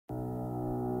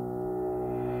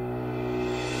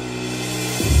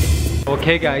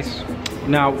Okay guys,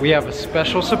 now we have a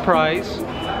special surprise.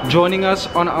 Joining us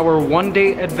on our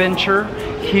one-day adventure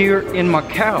here in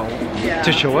Macau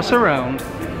to show us around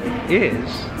is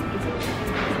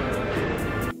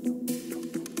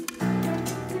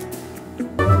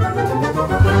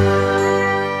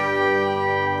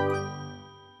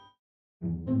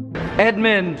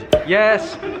Edmund.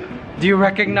 Yes. Do you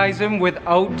recognize him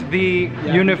without the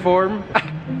uniform?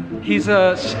 He's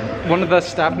one of the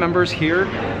staff members here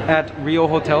at Rio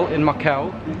Hotel in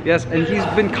Macau. Yes, and he's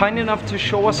been kind enough to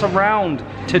show us around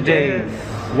today. Yes.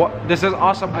 What? This is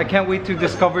awesome. I can't wait to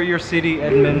discover your city,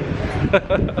 Edmund.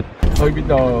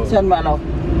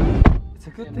 It's a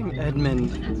good thing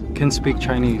Edmund can speak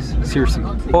Chinese. Seriously.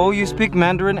 Oh, you speak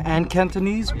Mandarin and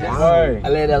Cantonese? Wow. A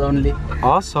little only.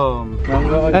 Awesome.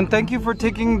 And thank you for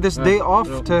taking this day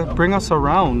off to bring us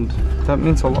around. That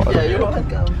means a lot. Yeah, you're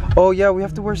welcome. Oh yeah, we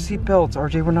have to wear seatbelts.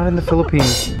 RJ, we're not in the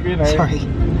Philippines. Sorry.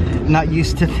 Not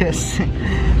used to this.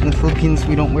 In the Philippines,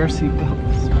 we don't wear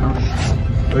seatbelts.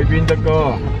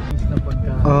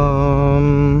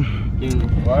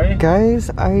 Guys,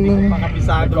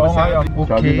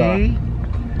 okay.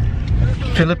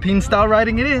 Philippine style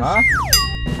riding it is. Huh?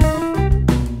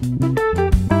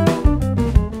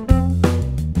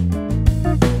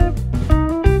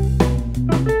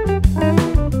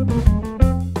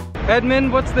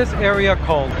 Edmund, what's this area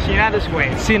called? Senado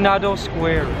Square. Senado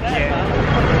Square.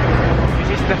 Yeah.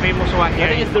 This is the famous one here. I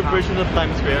think it's their version of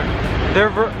Times Square. Their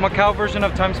Macau version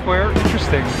of Times Square?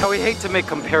 Interesting. Now, we hate to make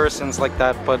comparisons like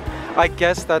that, but I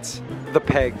guess that's the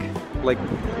peg. Like,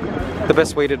 the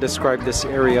best way to describe this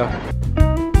area.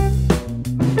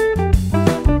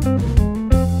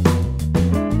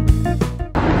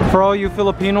 For all you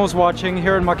Filipinos watching,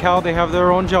 here in Macau, they have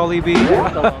their own Jollibee.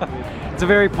 It's a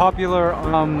very popular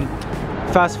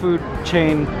fast food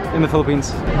chain in the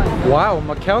Philippines. Wow,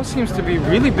 Macau seems to be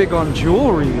really big on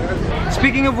jewelry.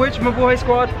 Speaking of which, Mabuhay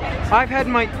Squad, I've had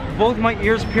both my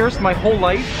ears pierced my whole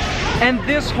life, and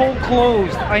this hole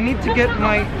closed. I need to get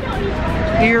my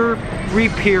ear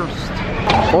re-pierced.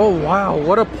 Oh wow,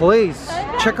 what a place.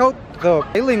 Check out the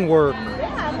railing work,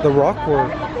 the rock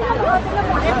work.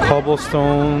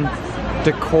 Cobblestone,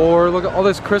 decor, look at all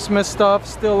this Christmas stuff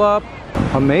still up.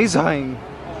 Amazing.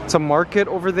 It's a market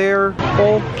over there.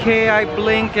 Okay, I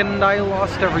blink and I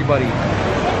lost everybody.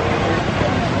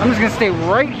 I'm just gonna stay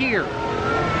right here.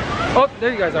 Oh,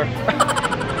 there you guys are.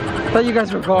 I thought you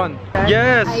guys were gone.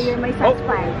 Yes. Oh,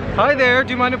 hi there.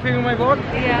 Do you mind appearing in my vlog?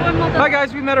 Yeah. Hi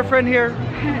guys, we met a friend here.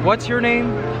 What's your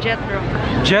name? Jethro.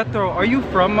 Jethro. Are you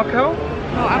from Macau?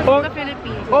 No, I'm from the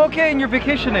Philippines. Okay, and you're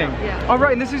vacationing? Yeah.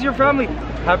 Alright, and this is your family.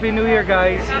 Happy New Year,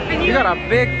 guys. Happy New Year. You got a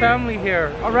big family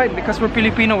here. Alright, because we're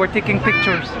Filipino, we're taking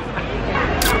pictures.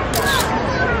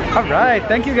 Alright,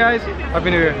 thank you guys. Happy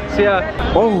New Year. See ya.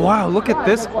 Oh wow, look at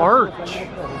this arch.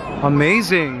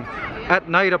 Amazing. At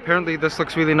night, apparently, this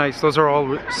looks really nice. Those are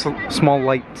all small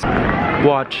lights.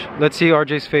 Watch. Let's see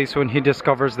RJ's face when he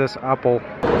discovers this apple.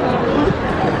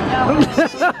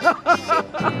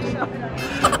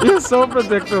 You're so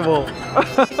predictable.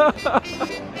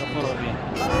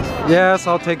 Yes,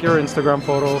 I'll take your Instagram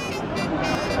photo.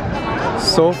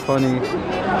 So funny.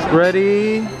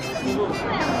 Ready?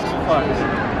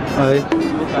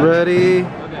 Ready?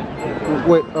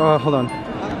 Wait, hold on.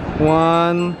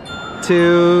 1,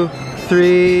 2,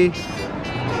 3.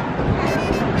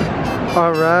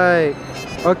 Alright.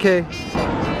 Okay.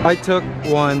 I took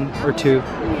 1 or 2.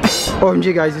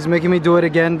 OMG guys, he's making me do it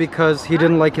again because he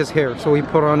didn't like his hair, so he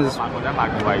put on his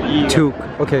toque.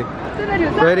 Okay.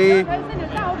 Ready?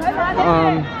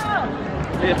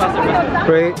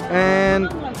 Great. And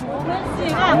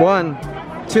 1,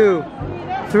 2,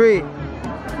 3,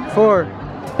 4,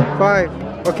 5.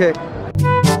 Okay.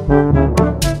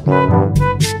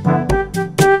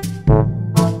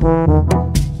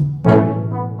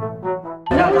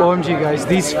 OMG guys,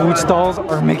 these food stalls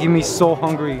are making me so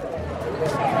hungry.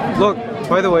 Look,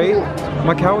 by the way,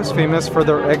 Macau is famous for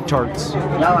their egg tarts.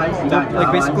 They're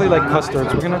like basically like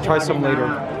custards. We're gonna try some later.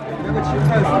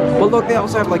 But look, they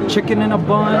also have like chicken in a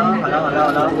bun.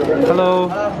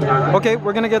 Hello. Okay,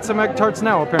 we're gonna get some egg tarts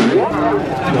now apparently.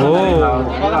 Oh.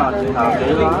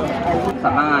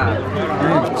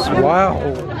 Wow.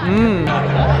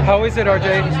 How is it,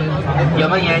 RJ?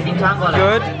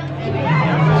 Good?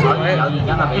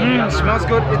 Smells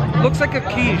good. It looks like a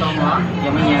quiche.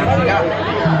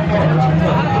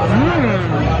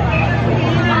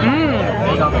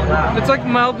 It's like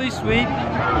mildly sweet,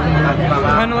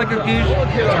 kind of like a quiche,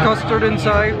 custard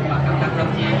inside.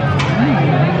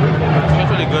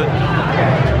 It's really good.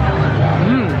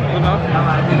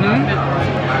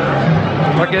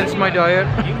 Against my diet.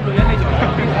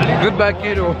 Good back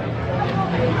keto.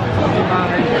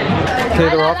 Okay,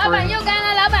 they're offering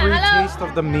free taste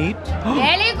of the meat.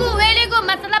 Very good, very good.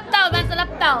 Masarap tau,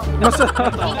 masarap tau.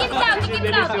 Chicken tau,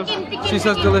 chicken tau, chicken. She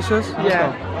says delicious?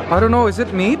 Yeah. I don't know, is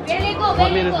it meat? Very good, What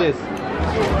very meat is good.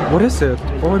 this? What is it?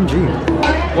 OMG.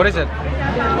 What is it?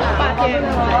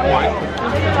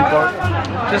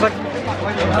 Just like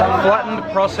flattened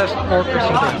processed pork or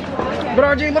something. But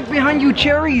RJ, look behind you,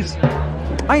 cherries!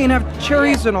 I ain't had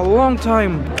cherries in a long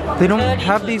time. They don't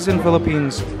have these in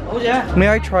Philippines. May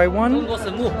I try one?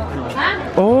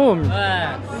 Oh,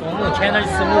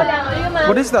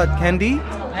 what is that, candy?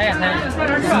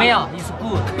 Smell is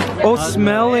good. Oh,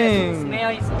 smelling.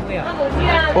 Smell is good.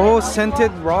 Oh,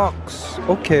 scented rocks.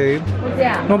 Okay.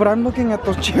 No, but I'm looking at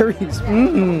those cherries.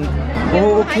 Mm.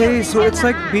 Oh, okay. So it's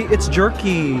like it's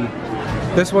jerky.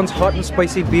 This one's hot and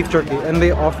spicy beef jerky, and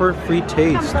they offer free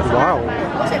taste. Wow.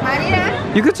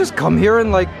 You could just come here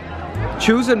and like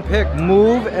choose and pick,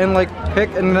 move and like pick,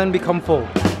 and then become full.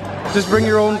 Just bring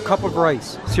your own cup of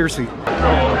rice. Seriously.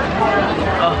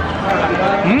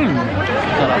 Mmm.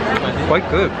 Quite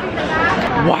good.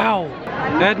 Wow.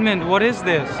 Edmund, what is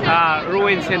this?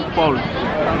 Ruin St. Paul.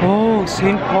 Oh,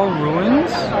 St. Paul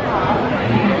ruins?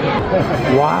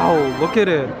 Wow, look at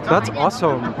it. That's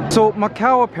awesome. So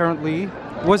Macau apparently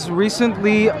was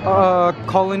recently a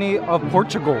colony of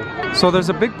Portugal. So there's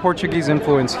a big Portuguese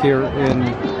influence here in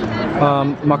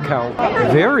Macau.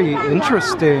 Very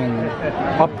interesting.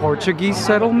 A Portuguese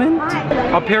settlement?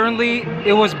 Apparently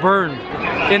it was burned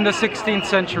in the 16th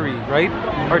century, right,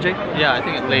 RJ? Yeah, I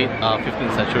think it's late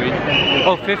 15th century.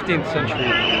 Oh, 15th century.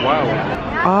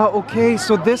 Wow. Okay,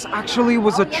 so this actually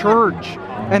was a church.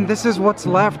 And this is what's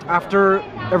left after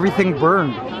everything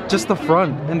burned. Just the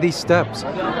front and these steps.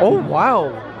 Oh,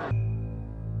 wow.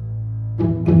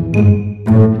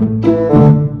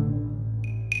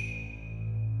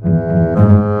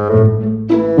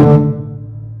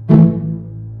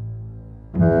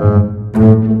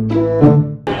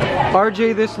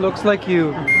 RJ, this looks like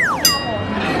you.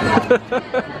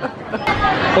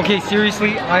 Okay,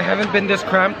 seriously, I haven't been this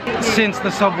cramped since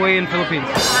the subway in Philippines.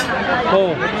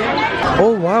 Oh.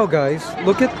 Oh wow, guys,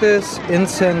 look at this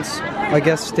incense, I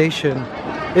guess, station.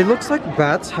 It looks like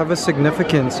bats have a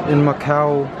significance in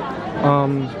Macau,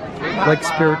 like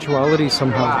spirituality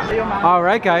somehow. All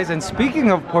right, guys, and speaking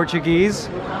of Portuguese,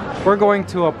 we're going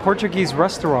to a Portuguese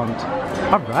restaurant.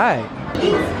 All right.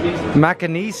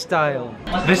 Macanese style.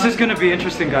 This is gonna be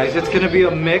interesting, guys. It's gonna be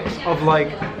a mix of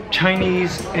like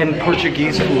Chinese and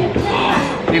Portuguese food.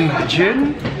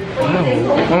 Imagine.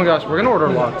 Oh my gosh, we're gonna order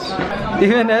lots.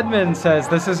 Even Edmund says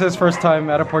this is his first time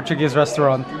at a Portuguese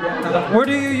restaurant. Where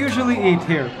do you usually eat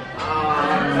here?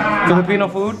 Filipino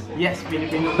food? Yes,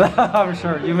 Filipino. I'm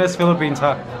sure. You miss Philippines,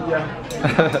 huh? Yeah.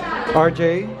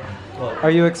 RJ,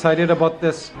 are you excited about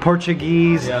this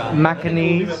Portuguese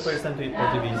Macanese? This is the first time to eat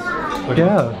Portuguese.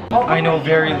 Yeah. I know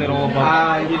very little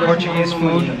about Portuguese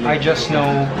food. I just know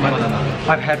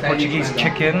I've had Portuguese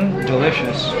chicken,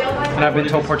 delicious. And I've been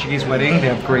to a Portuguese wedding, they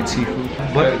have great seafood.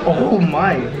 But oh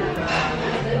my!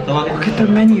 Look at their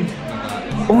menu.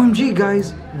 OMG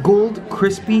guys, gold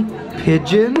crispy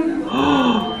pigeon?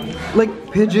 Like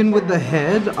pigeon with the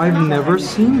head? I've never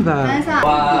seen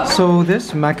that. So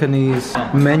this Macanese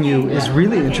menu is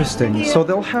really interesting. So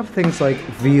they'll have things like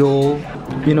veal,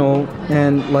 you know,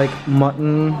 and like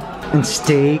mutton and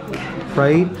steak,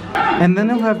 right? And then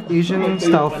they'll have Asian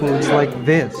style foods like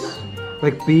this,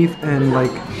 like beef and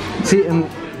like, see,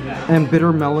 and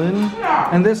bitter melon.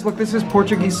 And this, look, this is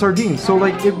Portuguese sardines. So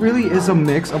like it really is a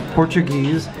mix of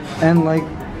Portuguese and like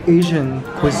Asian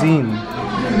cuisine.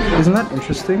 Isn't that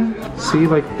interesting? See,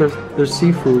 like there's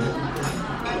seafood.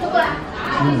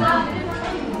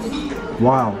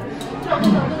 Wow.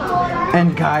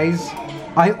 And guys,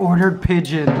 I ordered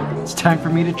pigeon. It's time for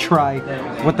me to try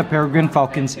what the peregrine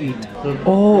falcons eat.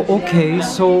 Oh, okay.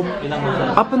 So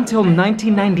up until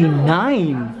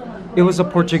 1999, it was a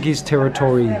Portuguese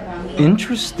territory.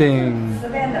 Interesting.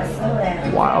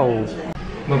 Wow.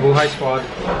 Mabuhay squad,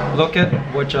 look at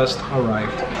what just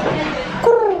arrived.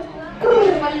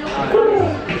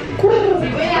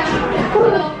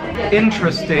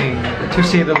 Interesting, to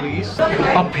say the least.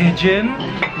 A pigeon,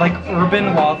 like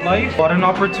urban wildlife. What an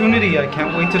opportunity, I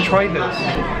can't wait to try this.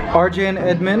 RJ and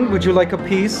Edmund, would you like a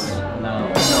piece?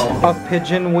 No. Of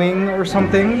pigeon wing or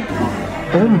something?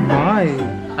 Oh my.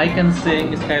 I can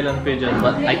sing Skyline Pigeon,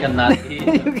 but I cannot eat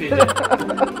pigeon.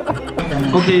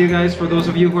 Okay, you guys, for those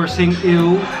of you who are saying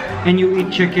ew and you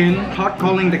eat chicken, hot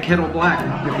calling the kettle black,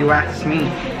 if you ask me.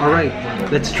 Alright,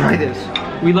 let's try this.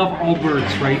 We love all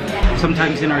birds, right?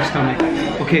 Sometimes in our stomach.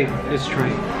 Okay, let's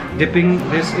try. Dipping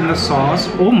this in the sauce.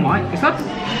 Oh my, is that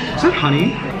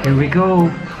honey? Here we go.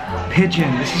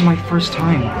 Pigeon. This is my first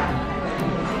time.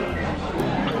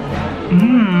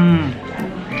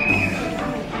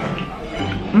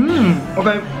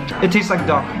 Okay. It tastes like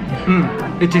duck.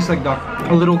 It tastes like duck.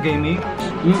 A little gamey.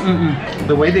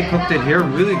 The way they cooked it here,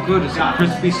 really good. It's a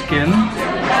crispy skin.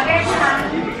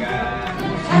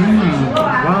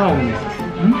 Wow.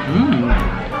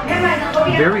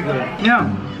 Very good. Yeah,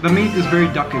 the meat is very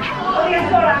duckish.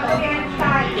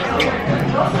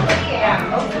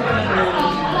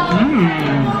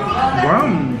 Wow.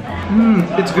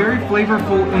 It's very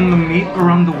flavorful in the meat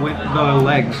around the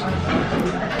legs.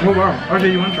 Oh wow.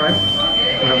 RJ, you want to try?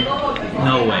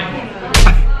 No way.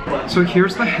 So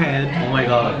here's the head. Oh my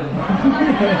god.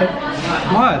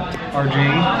 What? RJ,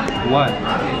 what?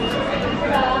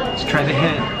 Let's try the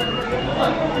head.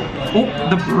 Oh,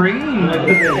 the brain!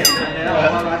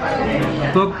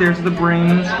 Look, there's the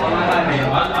brains.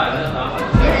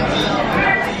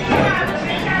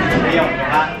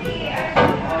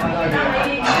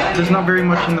 There's not very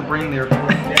much in the brain there.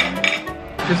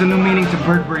 There's a new meaning to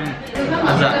bird brain.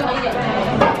 What's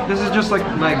that? This is just like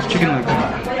legs, chicken legs.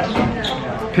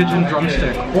 Pigeon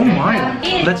drumstick. Oh my!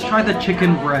 Let's try the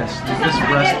chicken breast. This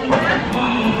breast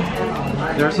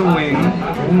part. There's a wing.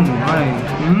 Oh my!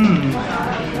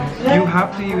 You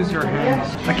have to use your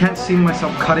hands. I can't see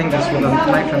myself cutting this with a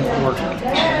knife and fork.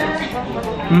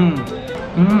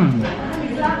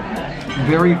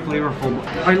 Very flavorful.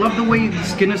 I love the way the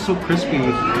skin is so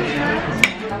crispy.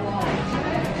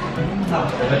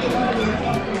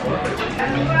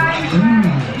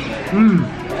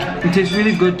 It tastes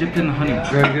really good dipped in honey.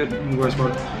 Very good. Where's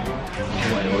what?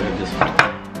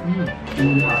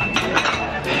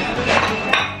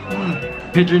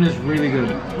 Pigeon is really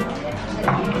good.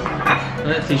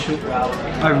 Tissue.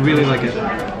 I really like it.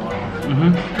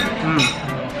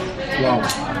 Wow.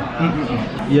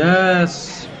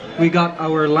 Yes, we got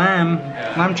our lamb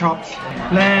chops.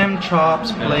 Lamb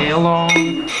chops, play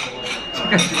along.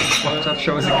 Watch that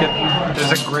show as a kid.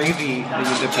 There's a gravy that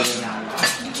you dip it in.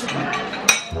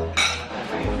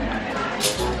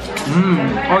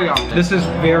 Oh yeah, this is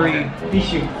very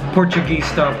Portuguese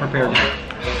style prepared.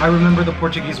 I remember the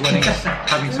Portuguese weddings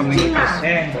having something like this.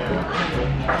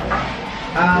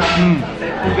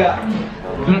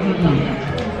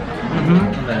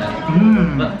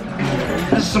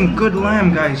 This is some good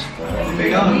lamb, guys.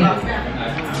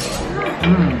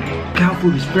 Cow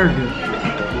food is very good.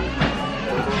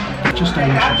 Just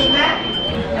delicious.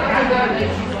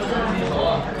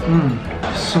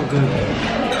 So good.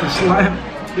 This lamb,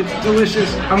 it's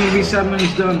delicious. I'm gonna be sad when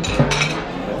it's done.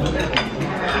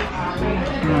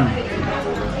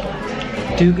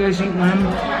 Do you guys eat lamb?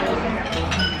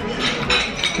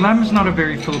 Lamb is not a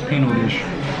very Filipino dish.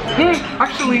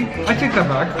 Actually, I take that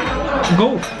back.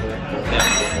 Goat.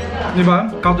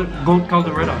 Diba? Goat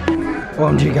caldereta.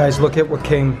 OMG guys, look at what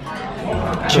came.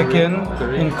 Chicken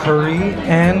in curry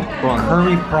and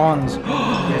curry prawns.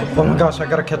 Oh my gosh, I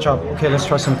gotta catch up. Okay, let's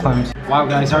try some clams. Wow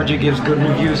guys, RJ gives good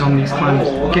reviews on these clams.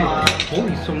 Okay,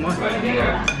 holy so much.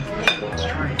 Let's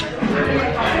try.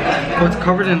 Oh, it's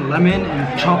covered in lemon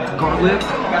and chopped garlic.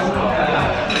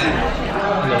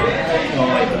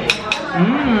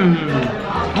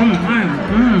 Oh my.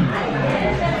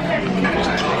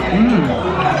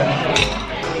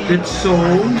 It's so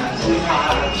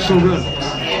good.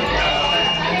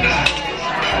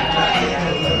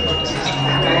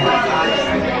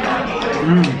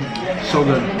 So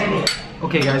good.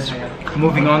 Okay guys,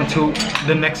 moving on to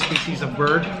the next species of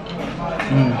bird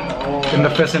in the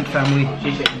pheasant family.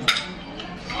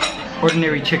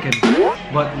 Ordinary chicken,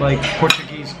 but like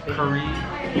Portuguese curry,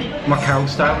 Macau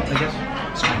style, I guess.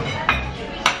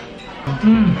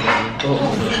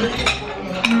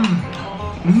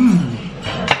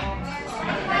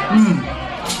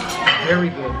 Very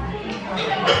good.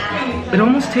 It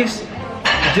almost tastes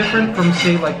different from,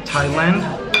 say, like Thailand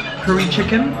curry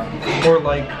chicken or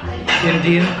like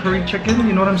Indian curry chicken.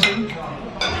 You know what I'm saying?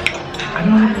 I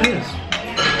don't know what it is.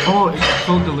 Oh, it's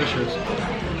so delicious.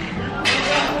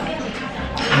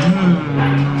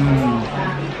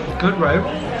 Good, right?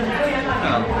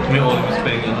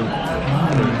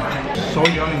 So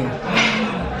yummy.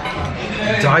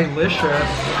 Delicious.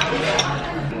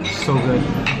 So good.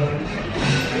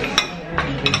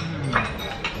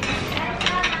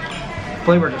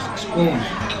 Flavor just explodes.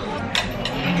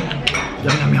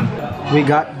 Yum, yum, yum. We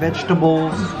got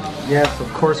vegetables. Yes,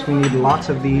 of course we need lots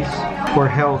of these for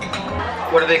health.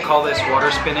 What do they call this?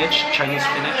 Water spinach? Chinese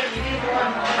spinach?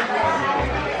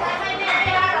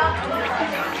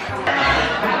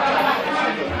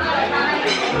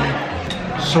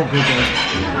 So good,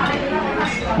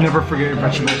 guys. Never forget your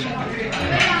vegetables.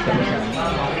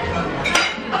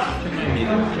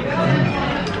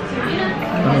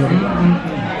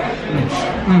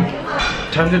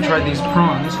 Time to try these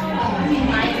prawns.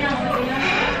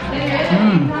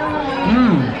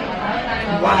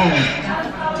 Wow.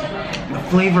 The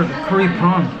flavor, the curry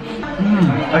prawn.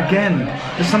 Again,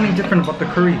 there's something different about the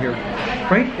curry here.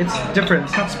 Right? It's different.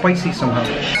 It's not spicy somehow.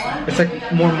 It's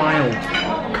like more mild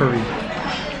curry.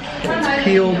 Let's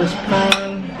peel this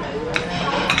prawn.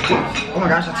 Oh my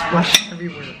gosh, it's splashing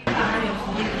everywhere.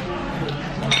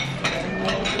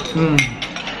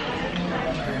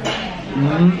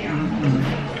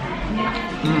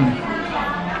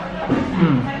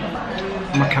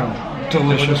 Macau,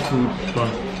 delicious food.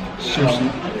 Seriously.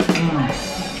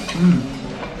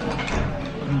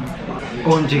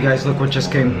 OMG guys, look what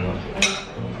just came.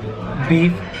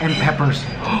 Beef and peppers.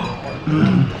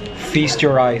 Feast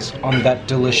your eyes on that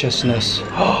deliciousness.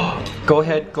 Go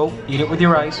ahead, go eat it with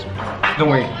your eyes. Don't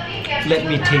worry, let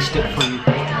me taste it for you.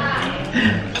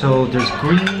 So there's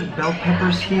green bell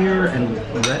peppers here and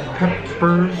red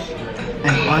peppers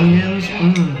and onions.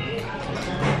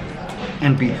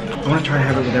 And beef. I want to try to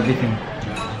have it with everything.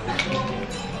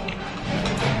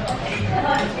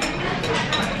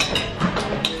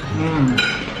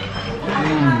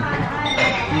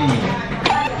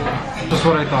 That's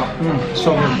what I thought.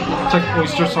 So good. It's like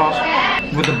oyster sauce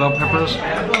with the bell peppers.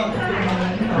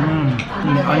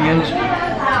 And the onions.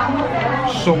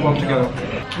 So well together.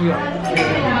 Yeah.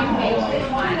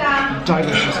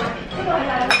 Delicious.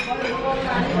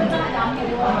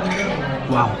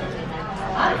 Wow.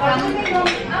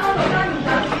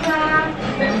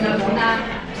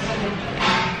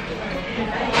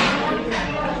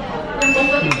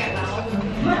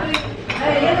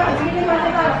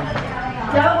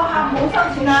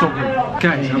 So good.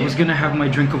 Guys, I was gonna have my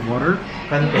drink of water,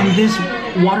 and this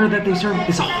water that they serve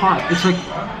is hot. It's like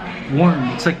warm.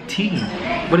 It's like tea,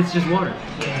 but it's just water.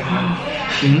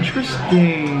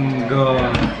 Interesting.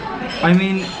 I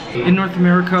mean, in North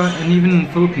America and even in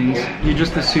the Philippines, you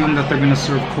just assume that they're gonna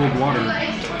serve cold water,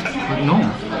 but no.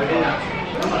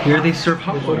 Here they serve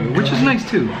hot water, which is nice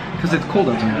too, because it's cold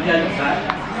outside.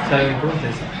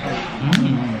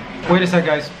 Wait a sec,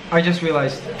 guys. I just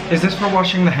realized. Is this for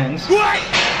washing the hands? What?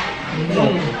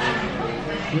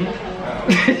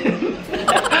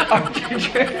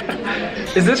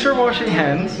 Is this for washing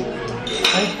hands?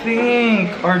 I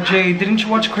think. RJ, didn't you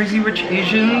watch Crazy Rich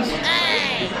Asians?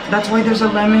 That's why there's a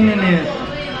lemon in it.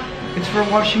 It's for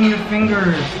washing your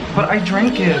fingers. But I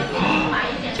drank it.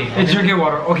 It's drinking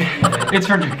water. Okay. It's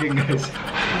for drinking, guys.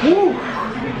 Woo.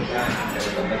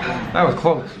 That was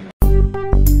close.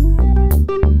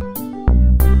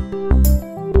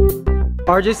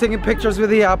 RJ's taking pictures with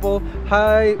the apple.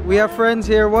 Hi, we have friends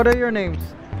here. What are your names?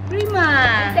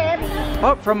 Prima.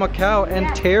 Oh, from Macau.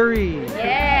 And Terry.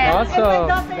 Yeah. Awesome.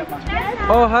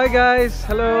 Oh, hi guys.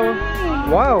 Hello.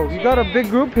 Wow, you got a big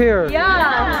group here.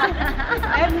 Yeah.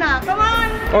 Come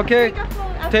on. Okay,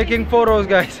 taking photos,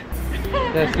 guys.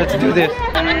 Yes, let's do this.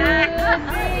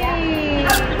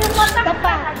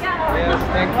 Yes,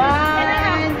 thank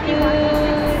you.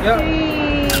 1, 2, 3.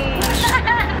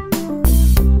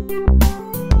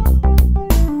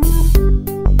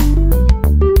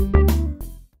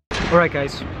 Alright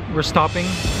guys, we're stopping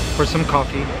for some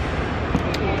coffee.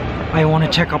 I want to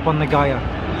check up on the Gaia,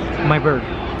 my bird,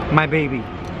 my baby,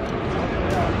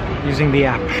 using the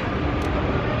app.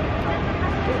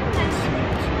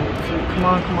 Come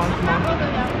on, come on, come on.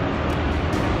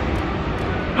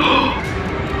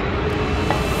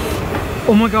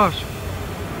 Oh my gosh,